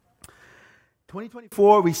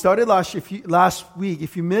2024, we started last week.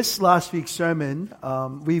 If you missed last week's sermon,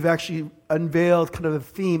 we've actually unveiled kind of a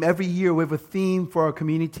theme. Every year we have a theme for our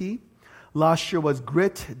community. Last year was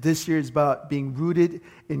grit. This year is about being rooted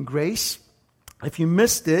in grace. If you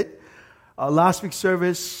missed it, last week's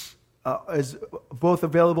service is both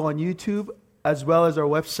available on YouTube as well as our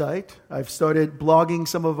website. I've started blogging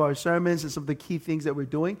some of our sermons and some of the key things that we're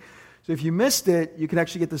doing. So if you missed it, you can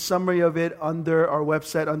actually get the summary of it under our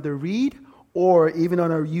website, under Read, or even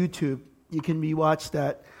on our YouTube. You can rewatch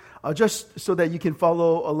that just so that you can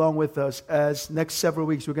follow along with us as next several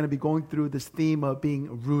weeks we're going to be going through this theme of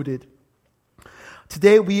being rooted.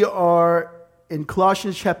 Today we are in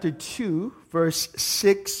Colossians chapter 2, verse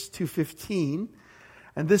 6 to 15.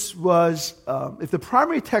 And this was, if the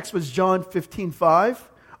primary text was John 15:5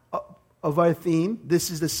 of our theme,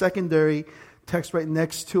 this is the secondary text right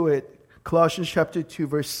next to it, Colossians chapter 2,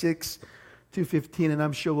 verse 6 to 15, and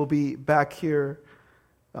I'm sure we'll be back here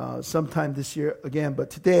sometime this year again. But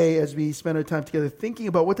today, as we spend our time together thinking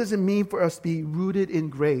about what does it mean for us to be rooted in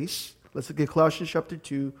grace, let's look at Colossians chapter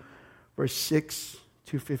 2, verse 6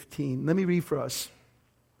 to 15. Let me read for us.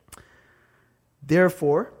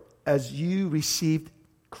 Therefore, as you received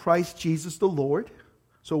Christ Jesus the Lord,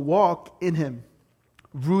 so walk in him,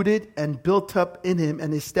 rooted and built up in him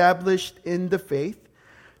and established in the faith,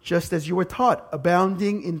 just as you were taught,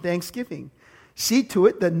 abounding in thanksgiving. See to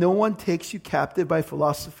it that no one takes you captive by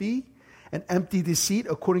philosophy and empty deceit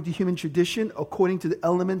according to human tradition, according to the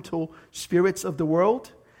elemental spirits of the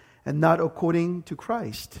world, and not according to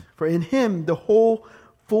Christ. For in him the whole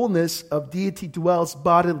fullness of deity dwells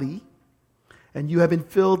bodily, and you have been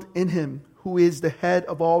filled in him, who is the head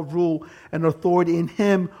of all rule and authority. In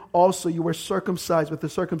him also you were circumcised with the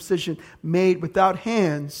circumcision made without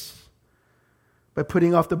hands, by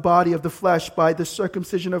putting off the body of the flesh by the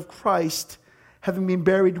circumcision of Christ, having been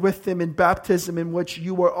buried with him in baptism, in which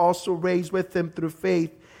you were also raised with him through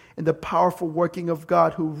faith in the powerful working of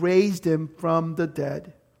God, who raised him from the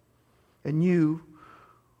dead. And you,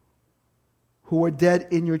 who were dead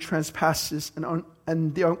in your trespasses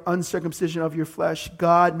and the uncircumcision of your flesh,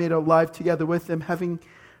 God made alive together with him, having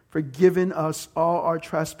forgiven us all our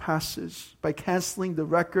trespasses by canceling the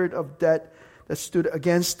record of debt that stood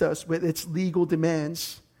against us with its legal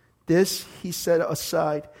demands. This he set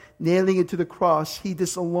aside, nailing it to the cross. He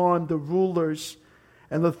disalarmed the rulers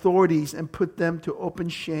and authorities and put them to open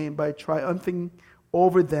shame by triumphing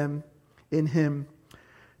over them in him.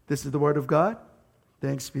 This is the word of God.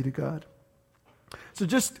 Thanks be to God. So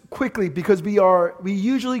just quickly, because we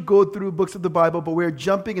usually go through books of the Bible, but we're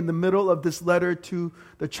jumping in the middle of this letter to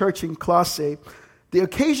the church in Colossae.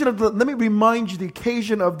 Let me remind you the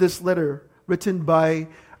occasion of this letter written by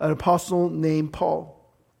an apostle named Paul.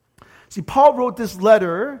 See, Paul wrote this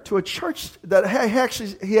letter to a church that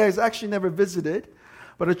he has actually never visited,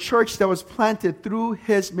 but a church that was planted through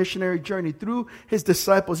his missionary journey, through his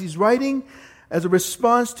disciples. He's writing as a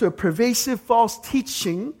response to a pervasive false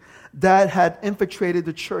teaching that had infiltrated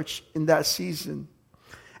the church in that season.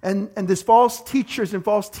 And these false teachers and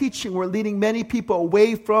false teaching were leading many people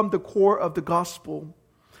away from the core of the gospel.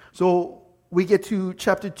 So we get to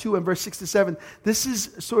chapter 2 and verse 6 to 7. This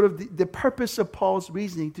is sort of the purpose of Paul's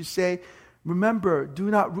reasoning, to say, remember,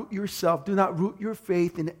 do not root yourself, do not root your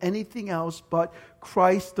faith in anything else but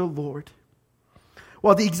Christ the Lord.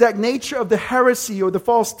 While the exact nature of the heresy or the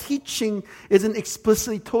false teaching isn't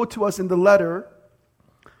explicitly told to us in the letter,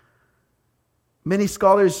 many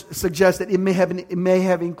scholars suggest that it may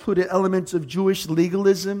have included elements of Jewish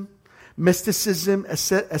legalism, mysticism,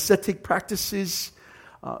 ascetic practices.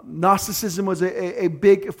 Gnosticism was a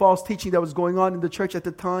big false teaching that was going on in the church at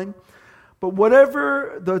the time. But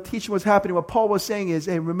whatever the teaching was happening, what Paul was saying is,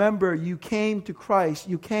 hey, remember, you came to Christ.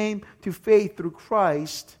 You came to faith through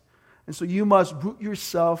Christ. And so you must root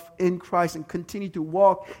yourself in Christ and continue to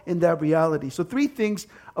walk in that reality. So 3 things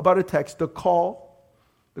about a text: the call,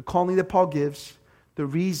 the calling that Paul gives, the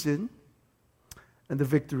reason, and the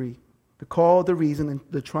victory. The call, the reason, and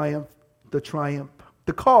the triumph.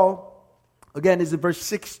 The call, again, is in verse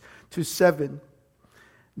 6 to 7.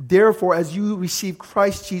 Therefore, as you receive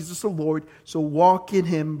Christ Jesus the Lord, so walk in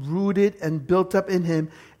him, rooted and built up in him,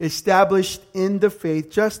 established in the faith,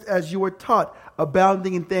 just as you were taught,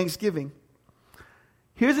 abounding in thanksgiving.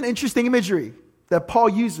 Here's an interesting imagery that Paul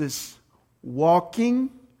uses: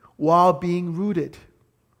 walking while being rooted.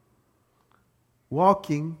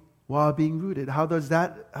 Walking while being rooted. How does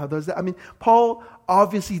that? Paul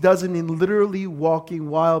obviously doesn't mean literally walking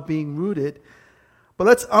while being rooted, But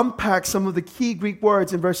let's unpack some of the key Greek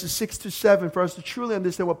words in verses 6 to 7 for us to truly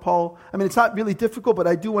understand what Paul, it's not really difficult, but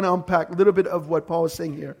I do want to unpack a little bit of what Paul is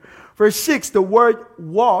saying here. Verse 6, the word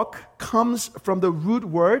walk comes from the root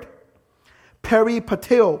word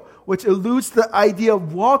peripateo, which alludes to the idea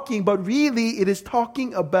of walking, but really it is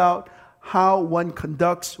talking about how one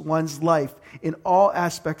conducts one's life in all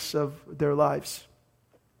aspects of their lives.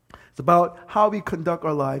 It's about how we conduct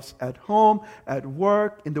our lives at home, at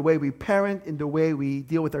work, in the way we parent, in the way we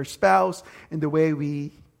deal with our spouse, in the way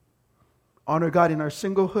we honor God in our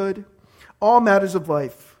singlehood. All matters of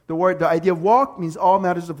life. The idea of walk means all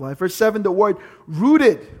matters of life. Verse 7, the word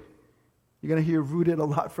rooted. You're going to hear rooted a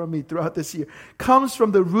lot from me throughout this year. Comes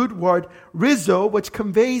from the root word rhizo, which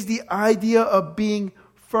conveys the idea of being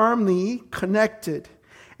firmly connected.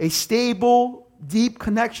 A stable, deep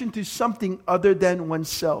connection to something other than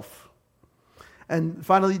oneself. And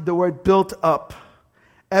finally, the word built up.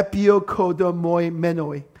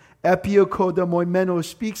 Epiokodomoimenoi. Epiokodomoimeno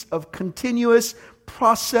speaks of continuous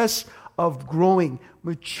process of growing,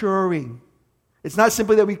 maturing. It's not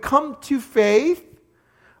simply that we come to faith,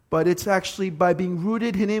 but it's actually by being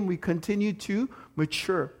rooted in Him, we continue to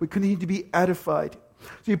mature. We continue to be edified.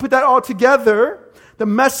 So you put that all together, the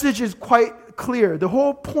message is quite clear. The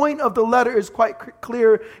whole point of the letter is quite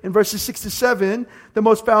clear in verses 6 to 7. The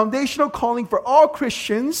most foundational calling for all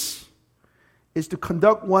Christians is to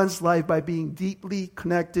conduct one's life by being deeply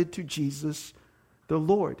connected to Jesus, the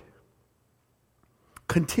Lord.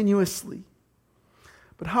 Continuously.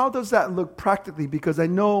 But how does that look practically? Because I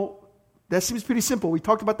know that seems pretty simple. We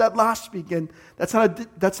talked about that last week, and that's not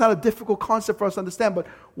a difficult concept for us to understand. But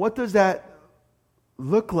what does that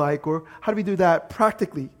look like, or how do we do that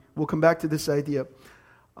practically? We'll come back to this idea.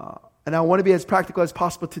 And I want to be as practical as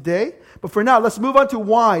possible today. But for now, let's move on to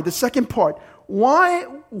why, the second part.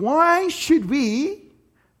 Why should we,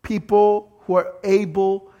 people who are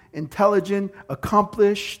able, intelligent,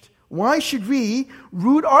 accomplished, why should we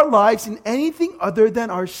root our lives in anything other than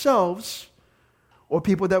ourselves or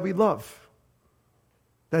people that we love?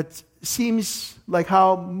 That seems like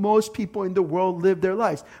how most people in the world live their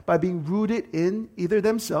lives, by being rooted in either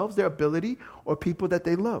themselves, their ability, or people that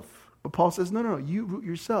they love. But Paul says, no, you root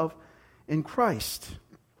yourself in Christ.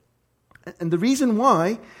 And the reason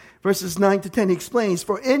why, verses 9 to 10, he explains,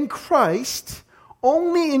 for in Christ,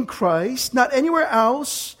 only in Christ, not anywhere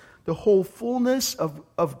else, the whole fullness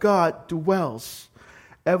of God dwells.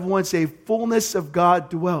 Everyone say, fullness of God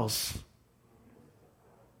dwells.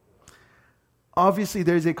 Obviously,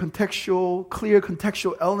 there's a clear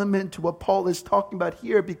contextual element to what Paul is talking about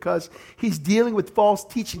here, because he's dealing with false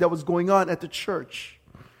teaching that was going on at the church.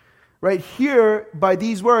 Right here, by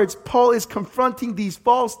these words, Paul is confronting these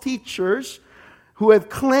false teachers who have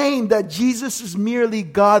claimed that Jesus is merely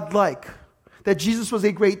God-like. That Jesus was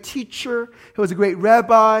a great teacher, he was a great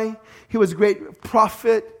rabbi, he was a great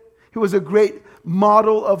prophet, he was a great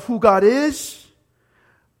model of who God is.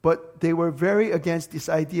 But they were very against this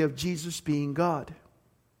idea of Jesus being God.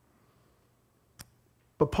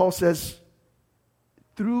 But Paul says,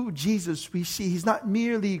 through Jesus, we see he's not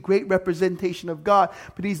merely a great representation of God,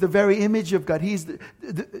 but he's the very image of God.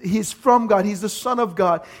 He's from God. He's the Son of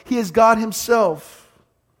God. He is God himself.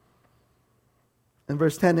 In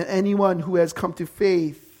verse 10, and anyone who has come to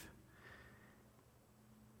faith,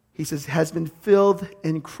 he says, has been filled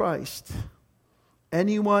in Christ.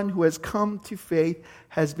 Anyone who has come to faith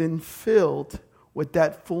has been filled with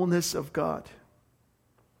that fullness of God.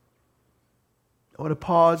 I want to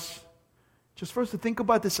pause just for us to think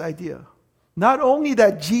about this idea. Not only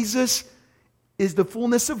that Jesus is the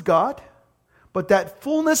fullness of God, but that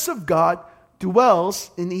fullness of God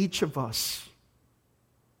dwells in each of us.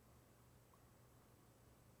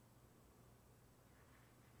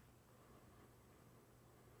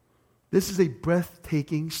 This is a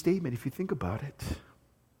breathtaking statement if you think about it.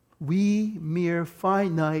 We, mere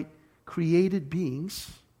finite created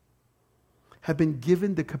beings, have been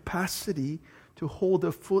given the capacity to hold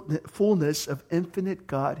the fullness of infinite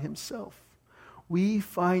God himself. We,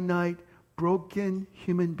 finite, broken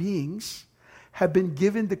human beings, have been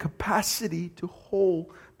given the capacity to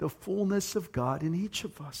hold the fullness of God in each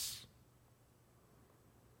of us.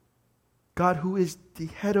 God, who is the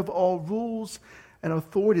head of all rules and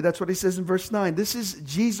authority. That's what he says in verse 9. This is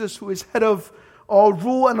Jesus, who is head of all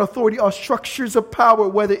rule and authority, all structures of power,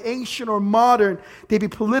 whether ancient or modern, they be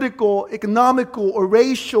political, economical, or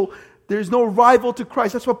racial. There's no rival to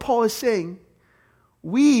Christ. That's what Paul is saying.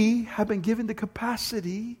 We have been given the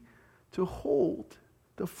capacity to hold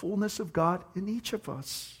the fullness of God in each of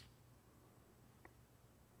us.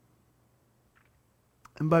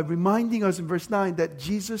 And by reminding us in verse 9 that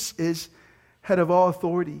Jesus is head of all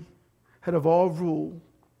authority, head of all rule.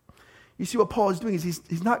 You see what Paul is doing is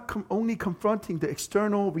he's not only confronting the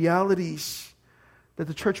external realities that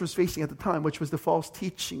the church was facing at the time, which was the false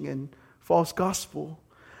teaching and false gospel,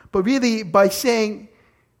 but really by saying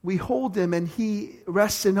we hold him and he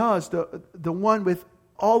rests in us, the one with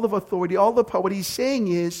all of authority, all the power. What he's saying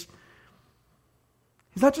is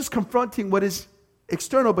he's not just confronting what is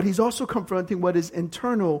external, but he's also confronting what is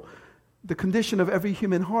internal, the condition of every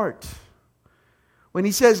human heart. When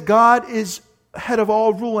he says God is head of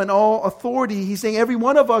all rule and all authority, he's saying every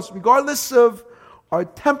one of us, regardless of our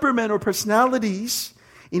temperament or personalities,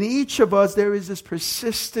 in each of us there is this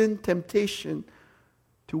persistent temptation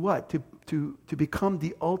to what? To become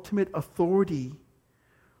the ultimate authority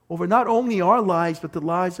over not only our lives, but the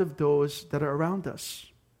lives of those that are around us.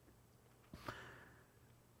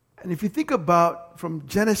 And if you think about from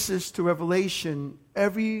Genesis to Revelation,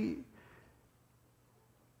 every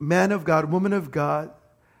man of God, woman of God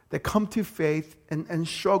that come to faith and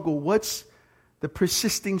struggle, what's the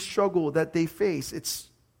persisting struggle that they face? It's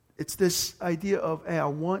this idea of, hey, I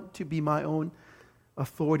want to be my own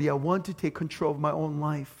authority. I want to take control of my own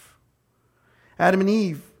life. Adam and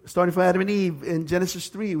Eve, starting from Adam and Eve in Genesis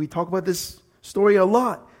 3, we talk about this story a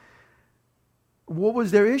lot. What was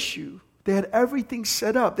their issue? They had everything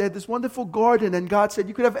set up. They had this wonderful garden, and God said,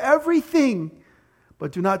 you could have everything,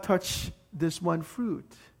 but do not touch this one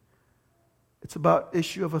fruit. It's about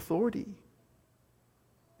issue of authority.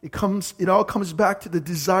 It all comes back to the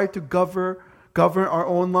desire to govern our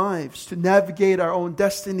own lives, to navigate our own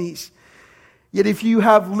destinies. Yet if you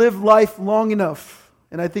have lived life long enough,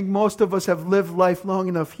 and I think most of us have lived life long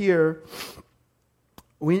enough here,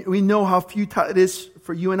 we know how futile it is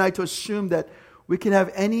for you and I to assume that we can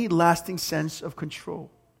have any lasting sense of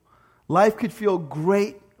control. Life could feel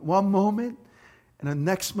great one moment, and the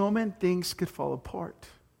next moment things could fall apart.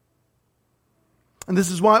 And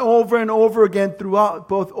this is why over and over again throughout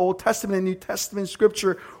both Old Testament and New Testament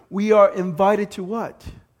Scripture, we are invited to what?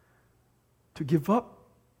 To give up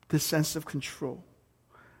this sense of control.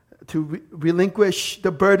 To relinquish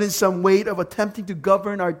the burdensome weight of attempting to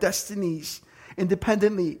govern our destinies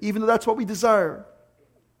independently, even though that's what we desire.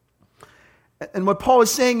 And what Paul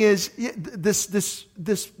is saying is, this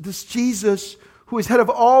Jesus, who is head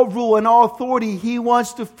of all rule and all authority, he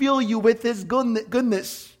wants to fill you with his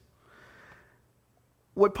goodness.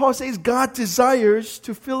 What Paul says, God desires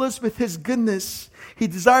to fill us with his goodness. He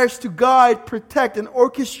desires to guide, protect, and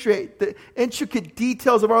orchestrate the intricate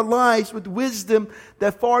details of our lives with wisdom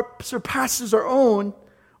that far surpasses our own,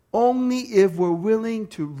 only if we're willing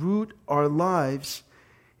to root our lives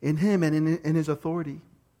in him and in his authority.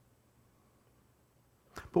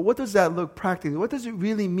 But what does that look practically? What does it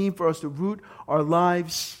really mean for us to root our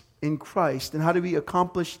lives in Christ? And how do we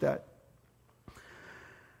accomplish that?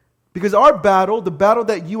 Because our battle, the battle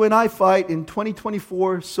that you and I fight in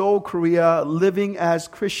 2024 Seoul, Korea, living as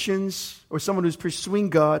Christians or someone who's pursuing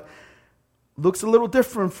God, looks a little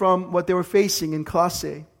different from what they were facing in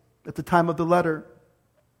Colossae at the time of the letter.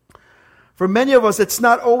 For many of us, it's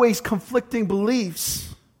not always conflicting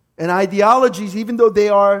beliefs and ideologies, even though they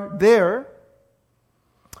are there.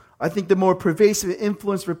 I think the more pervasive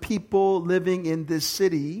influence for people living in this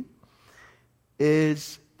city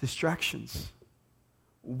is distractions.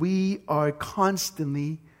 We are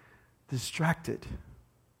constantly distracted.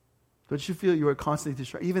 Don't you feel you are constantly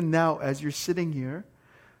distracted? Even now, as you're sitting here,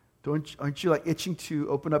 aren't you like itching to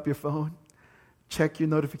open up your phone, check your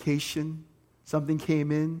notification? Something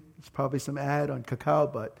came in. It's probably some ad on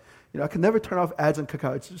Kakao, but I can never turn off ads on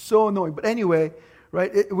Kakao. It's so annoying. But anyway,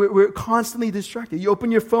 right? We're constantly distracted. You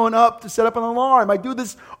open your phone up to set up an alarm. I do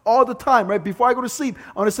this all the time, right? Before I go to sleep,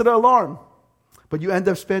 I want to set an alarm. But you end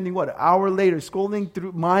up spending, an hour later, scrolling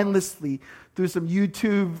through mindlessly through some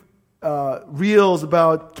YouTube reels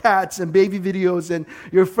about cats and baby videos and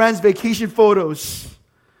your friends' vacation photos.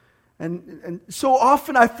 And so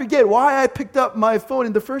often I forget why I picked up my phone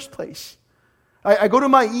in the first place. I go to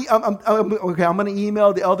my, I'm going to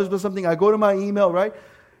email the elders with something. I go to my email, right?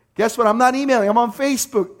 Guess what? I'm not emailing. I'm on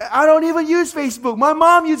Facebook. I don't even use Facebook. My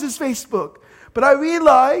mom uses Facebook. But I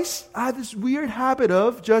realize I have this weird habit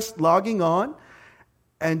of just logging on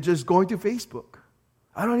and just going to Facebook.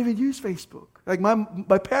 I don't even use Facebook. Like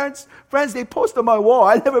my parents, friends, they post on my wall.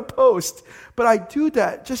 I never post. But I do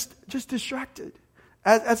that just distracted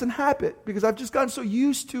as a habit because I've just gotten so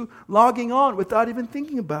used to logging on without even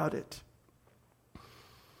thinking about it.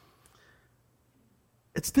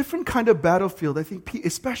 It's a different kind of battlefield. I think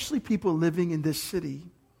especially people living in this city,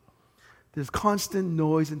 there's constant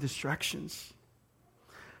noise and distractions.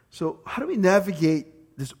 So how do we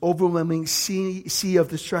navigate this overwhelming sea of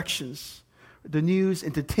distractions? the news,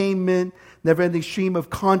 entertainment, never-ending stream of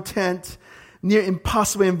content, near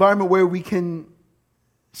impossible environment where we can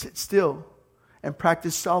sit still and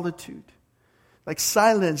practice solitude. Like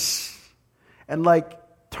silence and like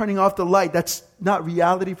turning off the light, that's not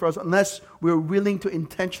reality for us unless we're willing to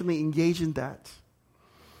intentionally engage in that.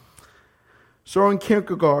 Søren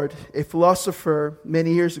Kierkegaard, a philosopher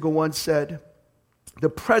many years ago, once said, "The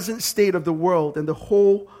present state of the world and the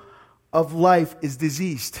whole of life is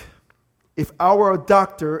diseased. If I were a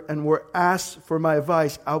doctor and were asked for my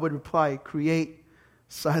advice, I would reply, create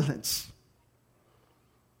silence."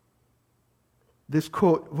 This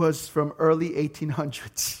quote was from early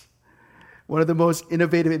 1800s. One of the most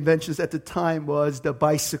innovative inventions at the time was the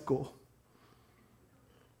bicycle.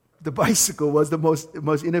 The bicycle was the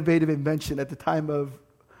most innovative invention at the time of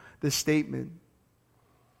this statement.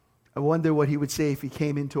 I wonder what he would say if he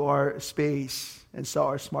came into our space and saw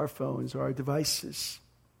our smartphones or our devices.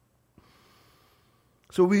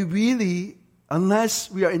 So we really,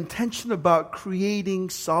 unless we are intentional about creating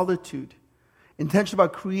solitude, intentional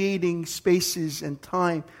about creating spaces and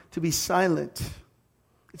time to be silent,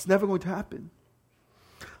 it's never going to happen.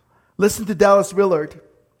 Listen to Dallas Willard,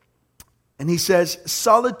 and he says,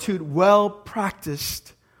 "Solitude well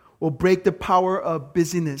practiced will break the power of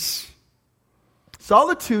busyness."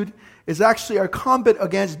 Solitude is actually our combat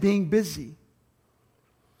against being busy.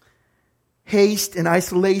 Haste and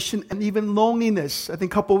isolation and even loneliness. I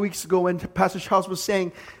think a couple of weeks ago when Pastor Charles was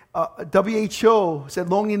saying, WHO said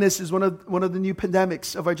loneliness is one of the new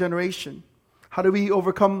pandemics of our generation. How do we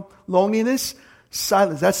overcome loneliness?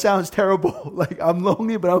 Silence. That sounds terrible. Like I'm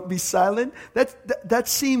lonely, but I'll be silent. That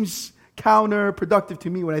seems counterproductive to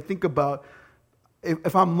me when I think about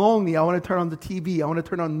if I'm lonely, I want to turn on the TV, I want to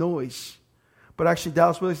turn on noise. But actually,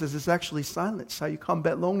 Dallas Willard says it's actually silence, how you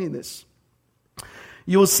combat loneliness.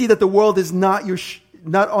 You will see that the world is not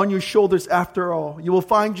on your shoulders after all. You will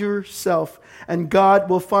find yourself, and God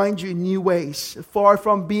will find you in new ways. Far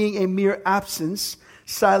from being a mere absence,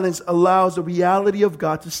 silence allows the reality of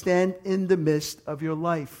God to stand in the midst of your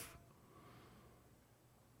life.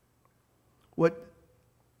 What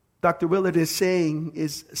Dr. Willard is saying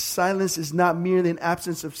is silence is not merely an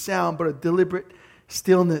absence of sound, but a deliberate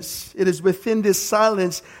stillness. It is within this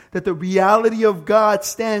silence that the reality of God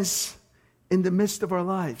stands in the midst of our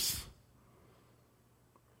lives.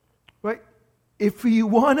 Right? If we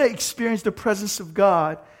want to experience the presence of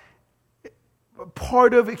God,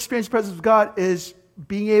 part of experiencing the presence of God is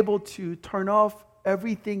being able to turn off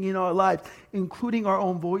everything in our lives, including our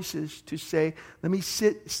own voices, to say, let me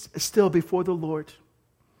sit still before the Lord.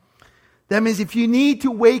 That means if you need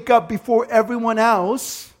to wake up before everyone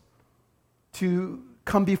else to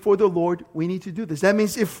come before the Lord, we need to do this. That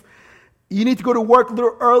means if you need to go to work a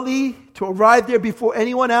little early to arrive there before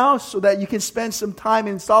anyone else so that you can spend some time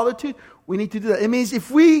in solitude, we need to do that. It means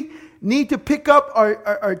if we need to pick up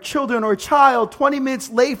our children or child 20 minutes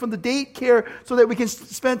late from the daycare so that we can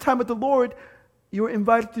spend time with the Lord, you're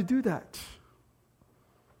invited to do that.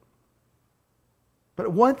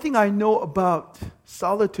 But one thing I know about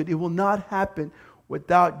solitude, it will not happen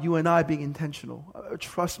without you and I being intentional.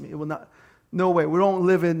 Trust me, it will not. No way. We don't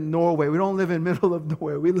live in Norway. We don't live in the middle of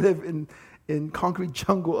nowhere. We live in concrete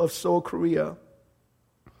jungle of Seoul, Korea.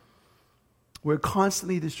 We're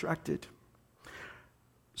constantly distracted.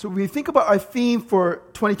 So when we think about our theme for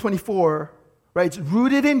 2024, right, it's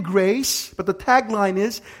rooted in grace, but the tagline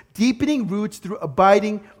is deepening roots through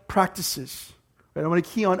abiding practices. Right? I want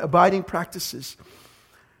to key on abiding practices.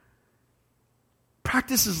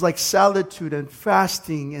 Practices like solitude and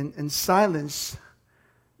fasting and silence,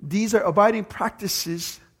 these are abiding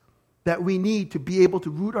practices that we need to be able to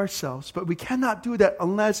root ourselves. But we cannot do that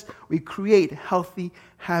unless we create healthy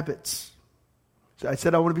habits. So I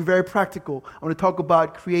said I want to be very practical. I want to talk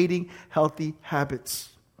about creating healthy habits.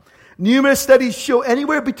 Numerous studies show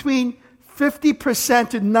anywhere between 50%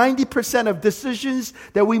 to 90% of decisions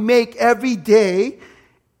that we make every day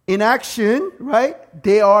in action, right?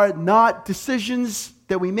 They are not decisions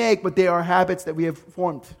that we make, but they are habits that we have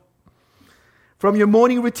formed. From your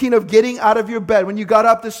morning routine of getting out of your bed, when you got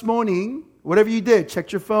up this morning, whatever you did,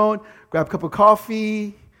 checked your phone, grabbed a cup of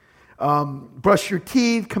coffee, brush your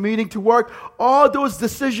teeth, commuting to work, all those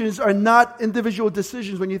decisions are not individual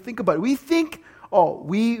decisions when you think about it. We think,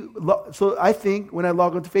 so I think when I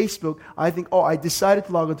log onto Facebook, I think, I decided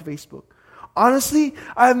to log onto Facebook. Honestly,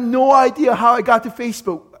 I have no idea how I got to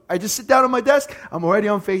Facebook. I just sit down on my desk, I'm already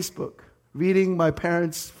on Facebook, reading my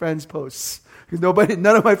parents' friends' posts. Because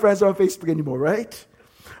none of my friends are on Facebook anymore, right?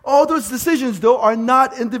 All those decisions, though, are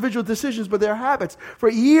not individual decisions, but they're habits. For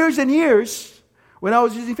years and years, when I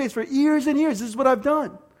was using Facebook, for years and years, this is what I've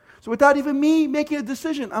done. So without even me making a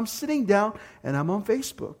decision, I'm sitting down and I'm on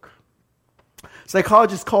Facebook.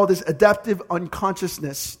 Psychologists call this adaptive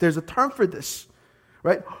unconsciousness. There's a term for this,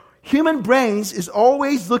 right? Human brains is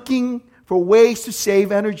always looking for ways to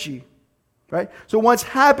save energy, right? So once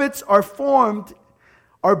habits are formed,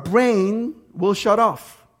 our brain will shut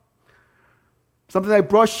off. Something like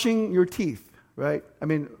brushing your teeth, right? I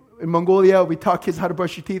mean, in Mongolia, we taught kids how to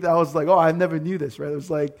brush your teeth. I was like, oh, I never knew this, right? It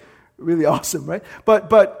was like really awesome, right?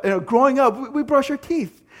 But growing up, we brush our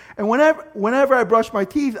teeth. And whenever I brush my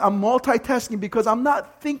teeth, I'm multitasking because I'm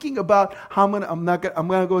not thinking about how I'm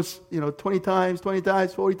gonna go 20 times, 40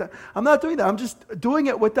 times. I'm not doing that. I'm just doing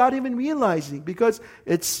it without even realizing because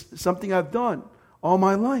it's something I've done all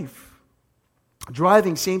my life.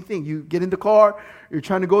 Driving, same thing. You get in the car, you're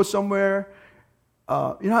trying to go somewhere.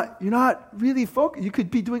 You're not really focused. You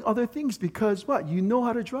could be doing other things because what? You know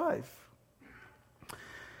how to drive.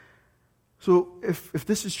 So if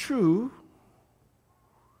this is true,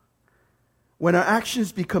 when our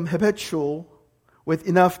actions become habitual with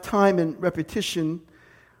enough time and repetition,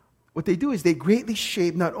 what they do is they greatly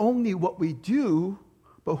shape not only what we do,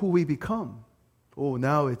 but who we become. Oh,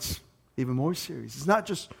 now it's even more serious. It's not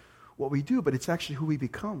just what we do, but it's actually who we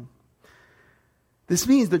become. This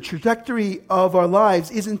means the trajectory of our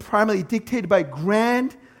lives isn't primarily dictated by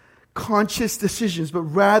grand conscious decisions, but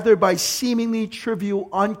rather by seemingly trivial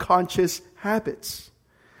unconscious habits.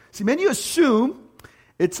 See, many assume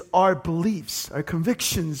it's our beliefs, our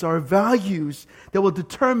convictions, our values that will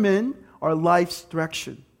determine our life's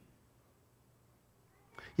direction.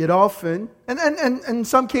 Yet often, and in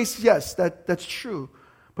some cases, yes, that's true.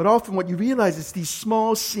 But often what you realize is these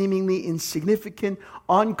small, seemingly insignificant,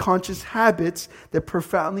 unconscious habits that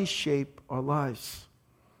profoundly shape our lives.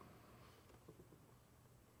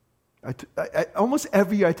 I almost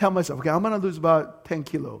every year I tell myself, okay, I'm going to lose about 10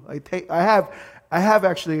 kilos. I have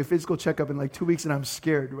actually a physical checkup in like 2 weeks and I'm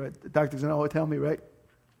scared, right? The doctor's going to tell me, right?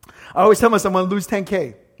 I always tell myself I'm going to lose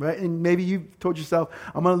 10K, right? And maybe you've told yourself,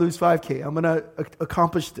 I'm going to lose 5K. I'm going to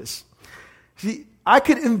accomplish this. See, I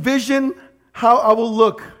could envision how I will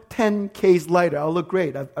look 10Ks lighter. I'll look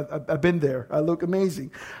great. I've been there. I look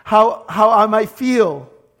amazing. How I might feel.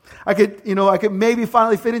 I could maybe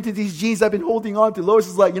finally fit into these jeans I've been holding on to. Lois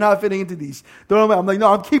is like, you're not fitting into these. I'm like,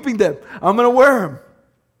 no, I'm keeping them. I'm going to wear them.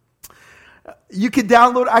 I could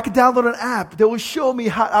download an app that will show me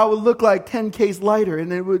how I would look like 10Ks lighter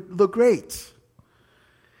and it would look great.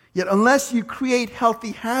 Yet unless you create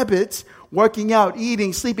healthy habits, working out,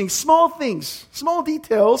 eating, sleeping, small things, small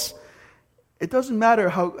details, it doesn't matter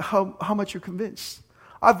how much you're convinced.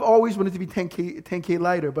 I've always wanted to be 10K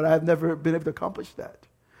lighter, but I've never been able to accomplish that.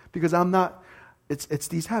 Because I'm not, it's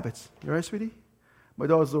these habits. You all right, sweetie? My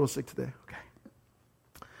daughter's a little sick today. Okay.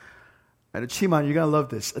 And Chiman, you're going to love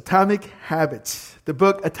this. Atomic Habits. The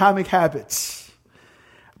book Atomic Habits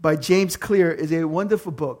by James Clear is a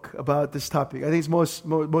wonderful book about this topic. I think it's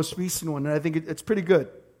most recent one, and I think it's pretty good.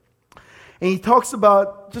 And he talks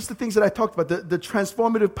about just the things that I talked about, the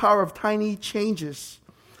transformative power of tiny changes.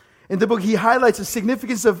 In the book, he highlights the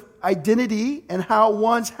significance of identity and how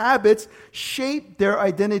one's habits shape their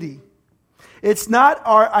identity. It's not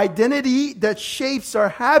our identity that shapes our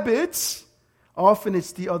habits. Often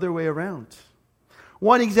it's the other way around.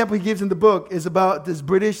 One example he gives in the book is about this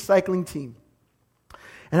British cycling team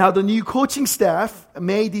and how the new coaching staff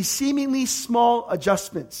made these seemingly small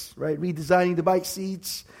adjustments, right? Redesigning the bike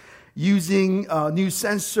seats, using new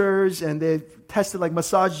sensors, and they've tested like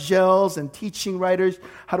massage gels and teaching riders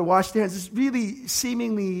how to wash their hands. It's really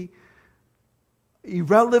seemingly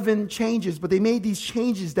irrelevant changes, but they made these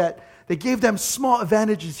changes that they gave them small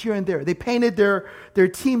advantages here and there. They painted their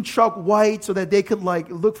team truck white so that they could like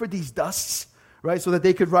look for these dusts, right? So that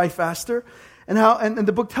they could ride faster. And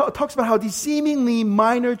the book talks about how these seemingly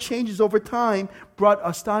minor changes over time brought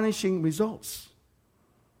astonishing results.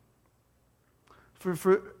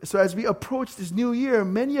 So as we approach this new year,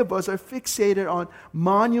 many of us are fixated on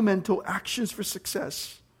monumental actions for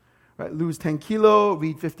success. Right? Lose 10 kilo,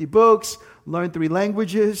 read 50 books, learn 3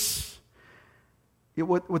 languages.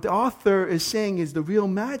 What the author is saying is the real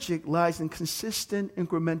magic lies in consistent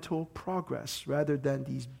incremental progress rather than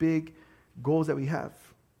these big goals that we have.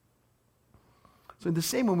 So in the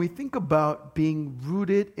same, when we think about being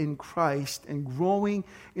rooted in Christ and growing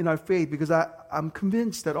in our faith, because I'm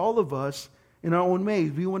convinced that all of us, in our own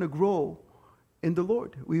ways, we want to grow in the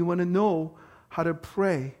Lord. We want to know how to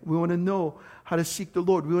pray. We want to know how to seek the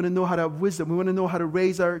Lord. We want to know how to have wisdom. We want to know how to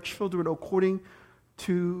raise our children according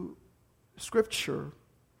to Scripture.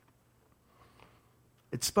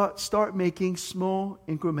 It's about start making small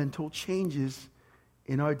incremental changes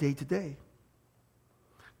in our day-to-day.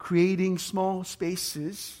 Creating small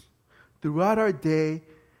spaces throughout our day,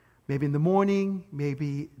 maybe in the morning,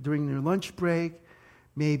 maybe during your lunch break,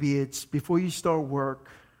 maybe it's before you start work,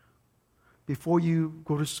 before you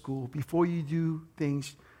go to school, before you do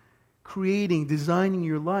things, designing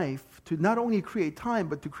your life to not only create time,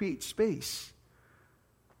 but to create space.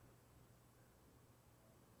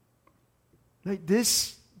 Like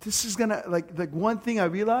this is gonna, like one thing I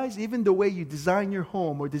realized, even the way you design your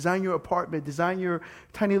home or design your apartment, design your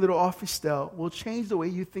tiny little office style will change the way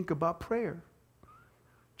you think about prayer.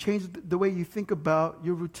 Change the way you think about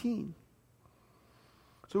your routine.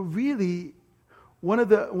 So really, one of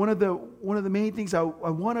the main things I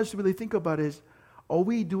want us to really think about is, are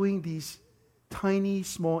we doing these tiny,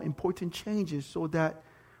 small, important changes so that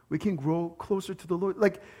we can grow closer to the Lord?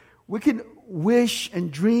 Like, we can wish and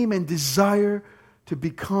dream and desire to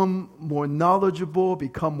become more knowledgeable,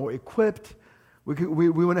 become more equipped. We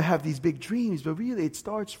want to have these big dreams, but really it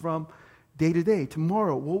starts from day to day.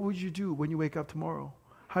 Tomorrow, what would you do when you wake up tomorrow?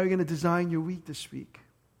 How are you going to design your week this week?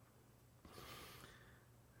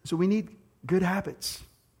 So we need good habits.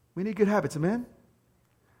 We need good habits, amen?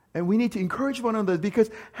 And we need to encourage one another because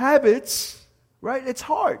habits, right, it's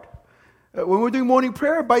hard. When we're doing morning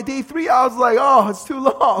prayer, by day 3, I was like, oh, it's too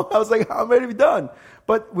long. I was like, I'm ready to be done.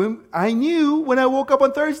 But when I knew when I woke up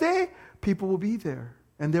on Thursday, people will be there.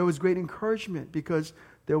 And there was great encouragement because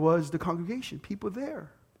there was the congregation, people there.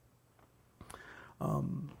 All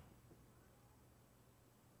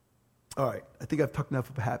right, I think I've talked enough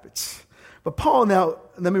about habits. But Paul now,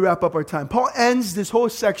 let me wrap up our time. Paul ends this whole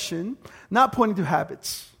section not pointing to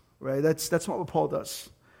habits, right? That's not what Paul does.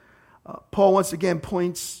 Paul once again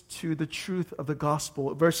points to the truth of the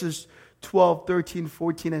gospel. Verses 12, 13,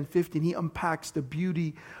 14, and 15, he unpacks the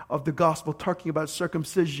beauty of the gospel, talking about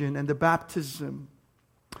circumcision and the baptism.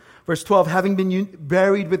 Verse 12, having been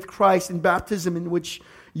buried with Christ in baptism, in which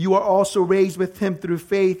you are also raised with him through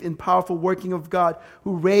faith in powerful working of God,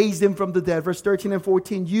 who raised him from the dead. Verse 13 and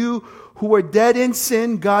 14, you who were dead in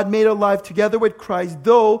sin, God made alive together with Christ,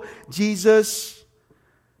 through Jesus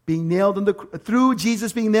being nailed on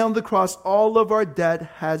the cross, all of our debt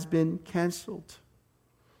has been canceled.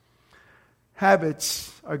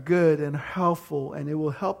 Habits are good and helpful, and it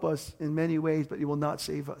will help us in many ways, but it will not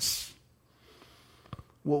save us.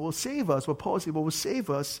 What will save us, what Paul said, what will save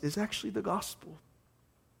us is actually the gospel.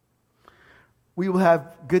 We will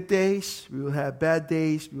have good days, we will have bad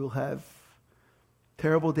days, we will have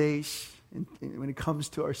terrible days when it comes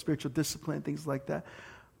to our spiritual discipline, things like that.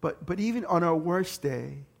 But even on our worst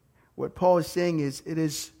day, what Paul is saying is, it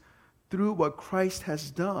is through what Christ has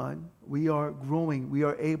done, we are growing, we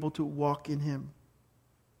are able to walk in him.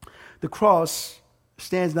 The cross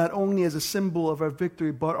stands not only as a symbol of our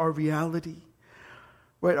victory, but our reality.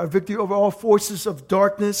 Right? Our victory over all forces of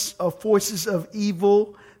darkness, of forces of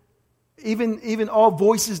evil, even all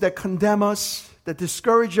voices that condemn us, that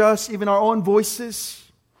discourage us, even our own voices.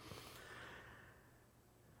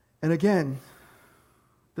 And again,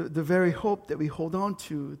 the very hope that we hold on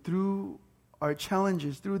to through our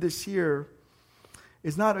challenges, through this year,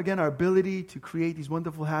 is not, again, our ability to create these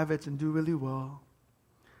wonderful habits and do really well.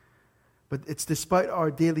 But it's despite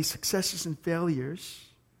our daily successes and failures,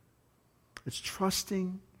 it's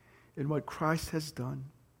trusting in what Christ has done.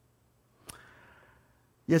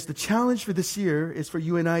 Yes, the challenge for this year is for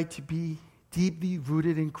you and I to be deeply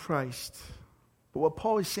rooted in Christ. But what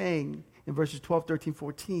Paul is saying in verses 12, 13,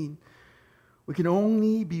 14, we can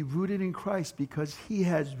only be rooted in Christ because he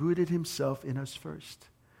has rooted himself in us first.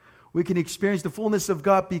 We can experience the fullness of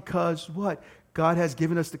God because what? God has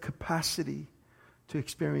given us the capacity to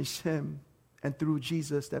experience him, and through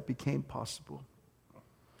Jesus that became possible.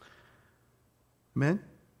 Amen?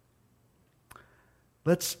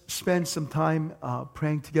 Let's spend some time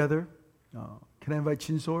praying together. Can I invite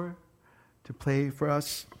Chinsor to play for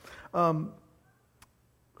us?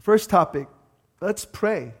 First topic, let's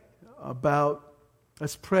pray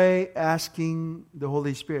asking the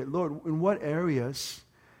Holy Spirit, Lord, in what areas,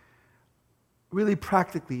 really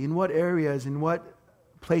practically, in what areas, in what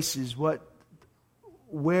places,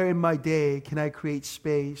 where in my day can I create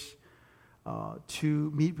space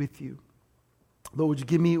to meet with you? Lord, would you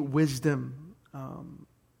give me wisdom?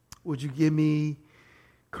 Would you give me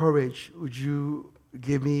courage? Would you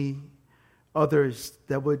give me others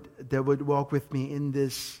that would walk with me in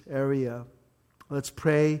this area? Let's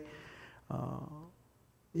pray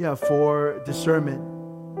for discernment.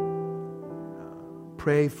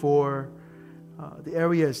 Pray for the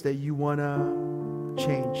areas that you want to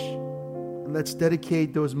change. And let's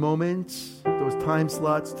dedicate those moments, those time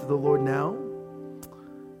slots to the Lord now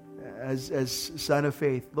as a sign of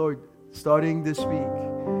faith. Lord, starting this week,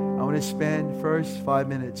 I want to spend first 5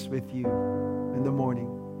 minutes with you in the morning.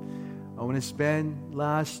 I want to spend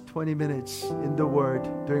last 20 minutes in the Word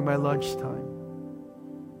during my lunchtime.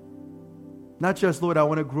 Not just, Lord, I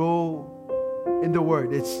want to grow in the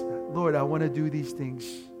Word. It's, Lord, I want to do these things.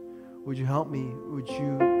 Would you help me? Would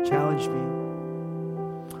you challenge me?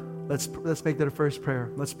 Let's make that a first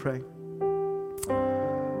prayer. Let's pray.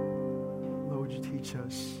 Lord, would you teach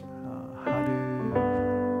us how to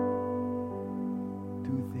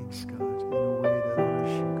do things, God, in a way that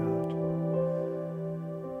honors you, God.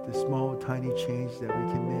 The small, tiny change that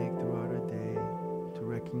we can make throughout our day to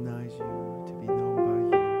recognize you, to be known by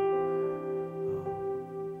you,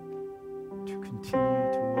 to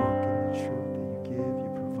continue to walk in the truth that you give, you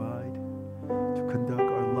provide, to conduct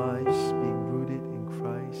our lives being rooted in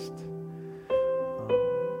Christ.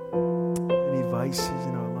 Any vices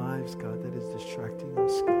in our lives, God, that is distracting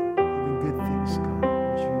us, God, even good things, God,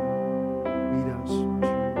 would you lead us, would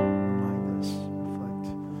you remind us, reflect.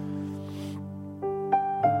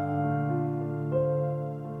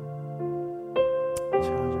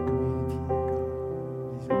 Challenge our community, God,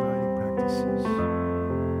 these abiding practices.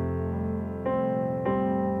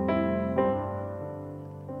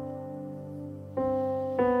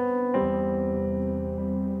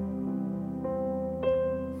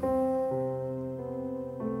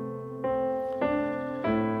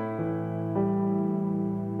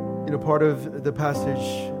 Part of the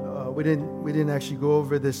passage, we didn't actually go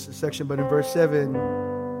over this section, but in verse 7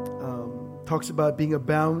 talks about being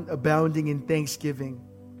abounding in thanksgiving.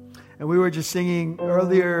 And we were just singing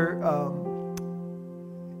earlier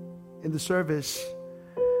in the service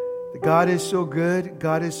that God is so good,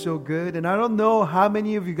 God is so good. And I don't know how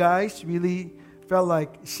many of you guys really felt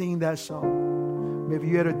like singing that song. Maybe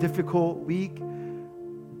you had a difficult week,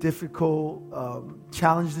 difficult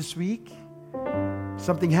challenge this week.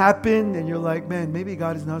 Something happened and you're like, man, maybe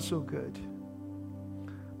God is not so good.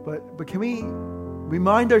 But can we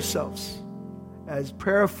remind ourselves as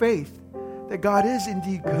prayer of faith that God is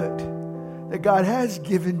indeed good, that God has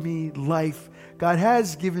given me life, God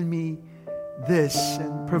has given me this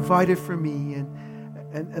and provided for me,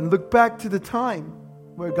 and look back to the time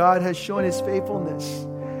where God has shown his faithfulness.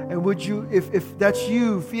 And would you, if that's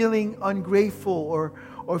you feeling ungrateful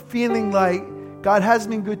or feeling like God has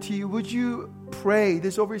been good to you, would you pray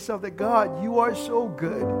this over yourself, that God, you are so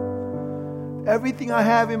good. Everything I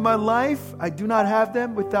have in my life, I do not have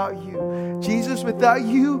them without you. Jesus, without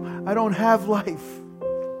you, I don't have life.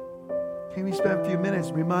 Can we spend a few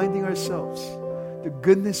minutes reminding ourselves the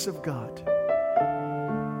goodness of God?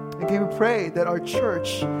 And can we pray that our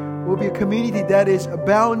church will be a community that is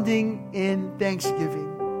abounding in thanksgiving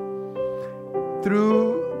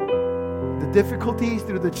through the difficulties,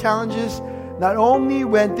 through the challenges. Not only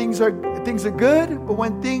when things are good, but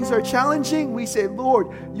when things are challenging, we say,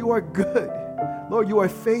 Lord, you are good. Lord, you are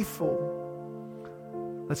faithful.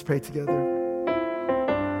 Let's pray together. Lord,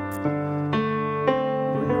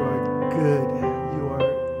 you are good. You are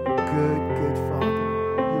good, good Father.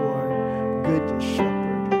 You are good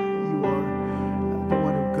shepherd. You are the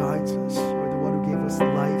one who guides us, or the one who gave us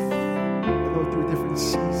life, Lord, through different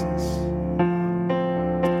seasons.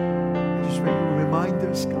 I just pray you remind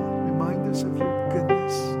us, God. Remind us of your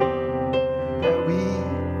goodness, that we,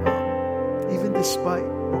 even despite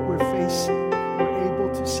what we're facing, we're able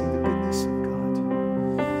to see the goodness of God.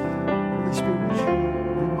 Holy Spirit, would you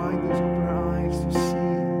remind us, open our eyes to see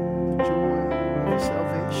the joy of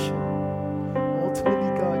salvation.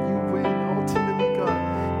 Ultimately, God, you win. Ultimately, God,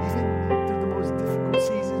 even through the most difficult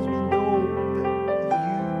seasons, we know that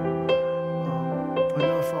you are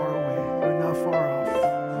not far away. You're not far off.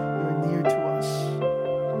 You're near to us.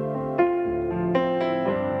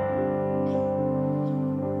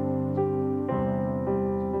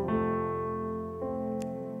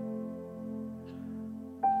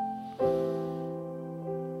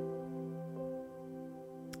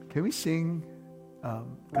 Can we sing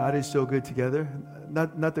God is so good together?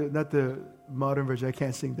 Not the modern version. I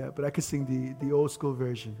can't sing that, but I can sing the old school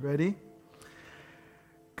version. Ready?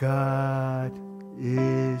 God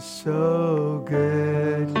is so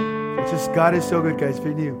good. It's just God is so good, guys. If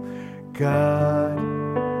you're new, God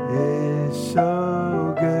is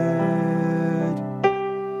so good.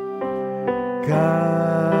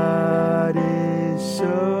 God is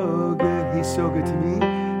so good. He's so good to me.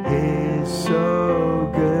 He's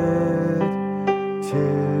so good to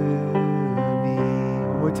me.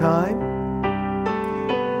 One more time.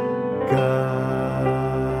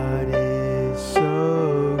 God is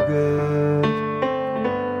so good.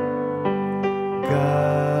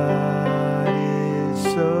 God is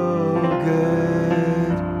so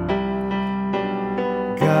good.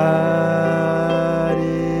 God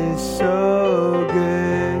is so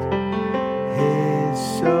good. He's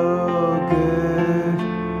so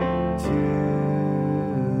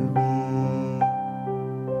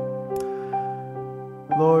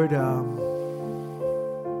Lord,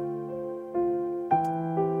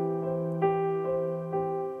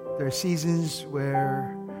 there are seasons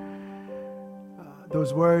where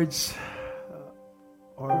those words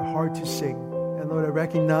are hard to sing. And Lord, I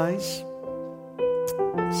recognize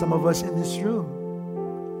some of us in this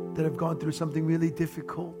room that have gone through something really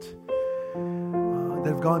difficult,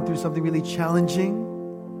 that have gone through something really challenging,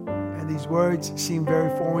 and these words seem very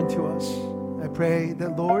foreign to us. I pray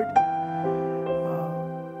that, Lord,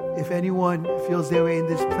 if anyone feels their way in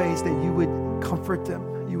this place, that you would comfort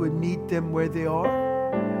them, you would meet them where they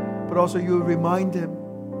are, but also you would remind them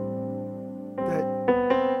that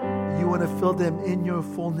you want to fill them in your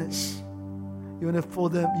fullness. You want to fill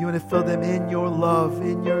them in your love,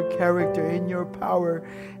 in your character, in your power,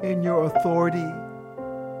 in your authority.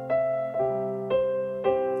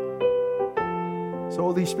 So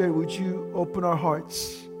Holy Spirit, would you open our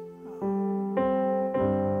hearts?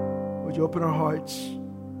 Would you open our hearts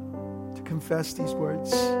to confess these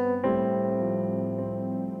words?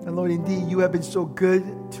 And Lord, indeed, you have been so good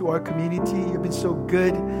to our community. You've been so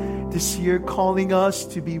good this year, calling us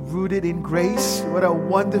to be rooted in grace. What a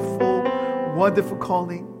wonderful, wonderful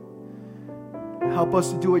calling. Help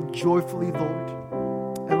us to do it joyfully, Lord.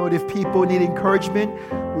 And Lord, if people need encouragement,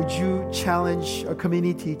 would you challenge our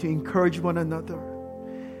community to encourage one another?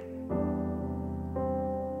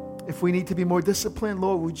 If we need to be more disciplined,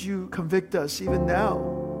 Lord, would you convict us even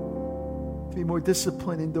now to be more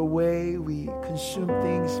disciplined in the way we consume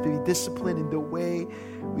things, to be disciplined in the way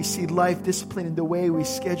we see life, disciplined in the way we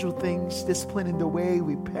schedule things, disciplined in the way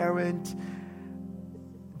we parent,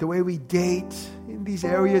 the way we date, in these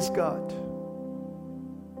areas, God,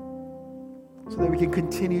 so that we can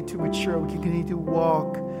continue to mature, we can continue to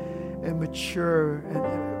walk and mature,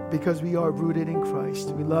 and because we are rooted in Christ.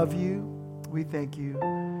 We love you. We thank you.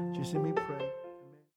 Just let me pray.